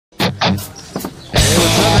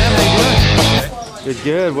Good,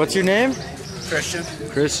 good. What's your name? Christian.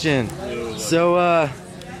 Christian. So,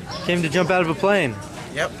 came to jump out of a plane.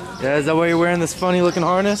 Yep. Yeah, is that why you're wearing this funny looking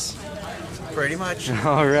harness? Pretty much.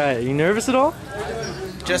 All right. You nervous at all?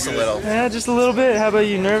 Just a little. Yeah, just a little bit. How about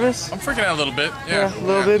you? Nervous? I'm freaking out a little bit. Yeah, a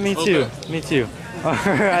little bit. Me too. Me too. All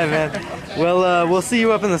right, man. Well, we'll see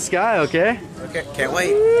you up in the sky, okay? Okay, can't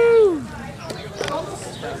wait. Woo! Your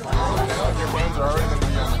bones are already going to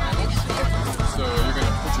be on the handles. So you're going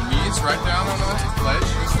to put your knees right down on the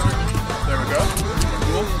ledge. There we go.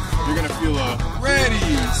 Cool. You're going to feel a ready,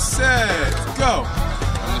 set, go.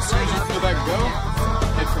 And as soon as you feel that go,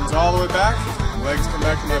 head comes all the way back. Legs come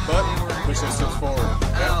back to my butt. Push those hips forward.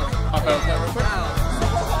 Okay? Hop out of that real quick.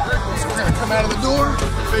 So we're going to come out of the door,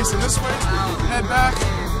 facing this way, head back,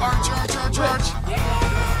 arch, arch, arch, arch.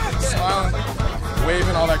 Smiling,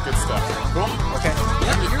 waving, all that good stuff. Cool? Okay.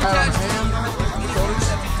 You can pat on the hand, shoulders.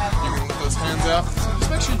 You can lift those hands out. Just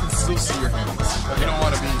make sure you can still see your hands. You don't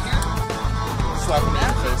want to be slapping in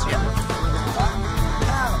your face. Yeah.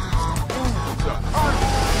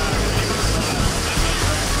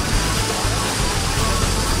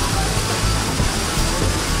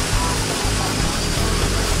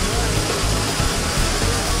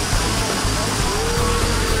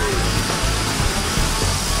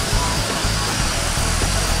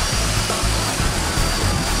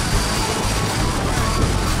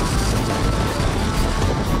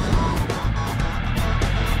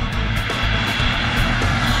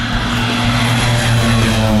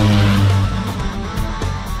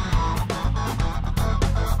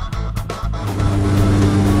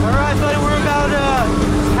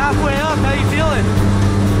 Halfway up, how you feeling?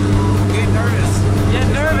 Getting nervous.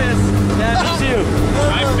 Getting nervous? Yeah, me too.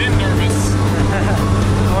 I've been nervous.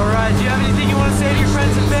 Alright, do you have anything you want to say to your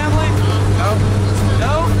friends and family? No.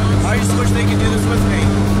 No? I just wish they could do this with me.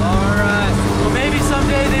 Alright, well maybe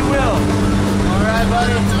someday they will. Alright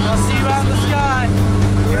buddy, I'll see you out in the sky.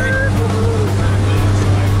 Okay.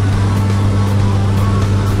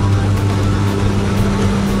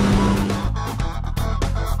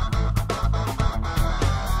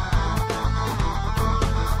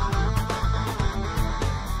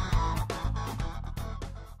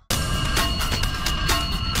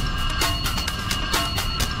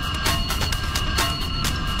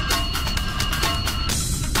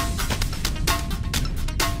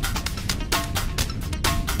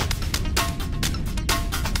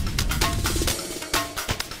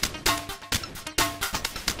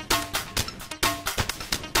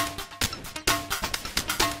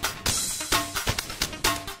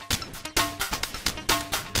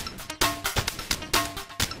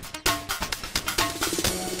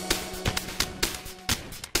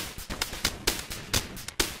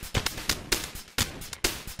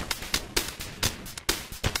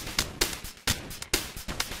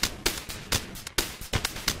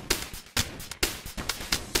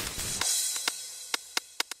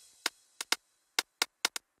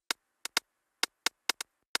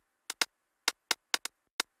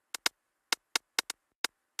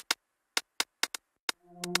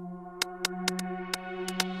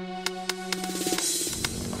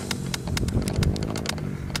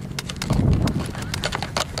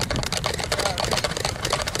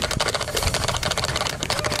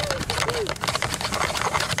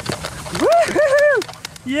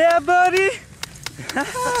 Yeah, buddy!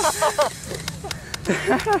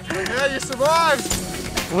 Yeah, you survived!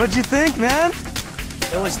 What'd you think, man?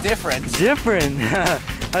 It was different. Different.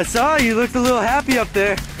 I saw you looked a little happy up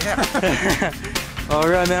there. Yeah. All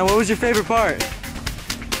right, man. What was your favorite part?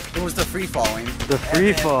 It was the free falling. The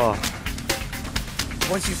free fall.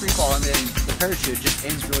 Once you free fall, and then the parachute just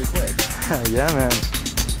ends really quick. Yeah, man.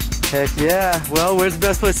 Heck yeah. Well, where's the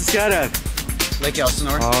best place to skydive? Lake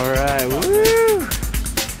Elsinore. All right. Woo!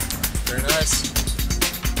 Very nice.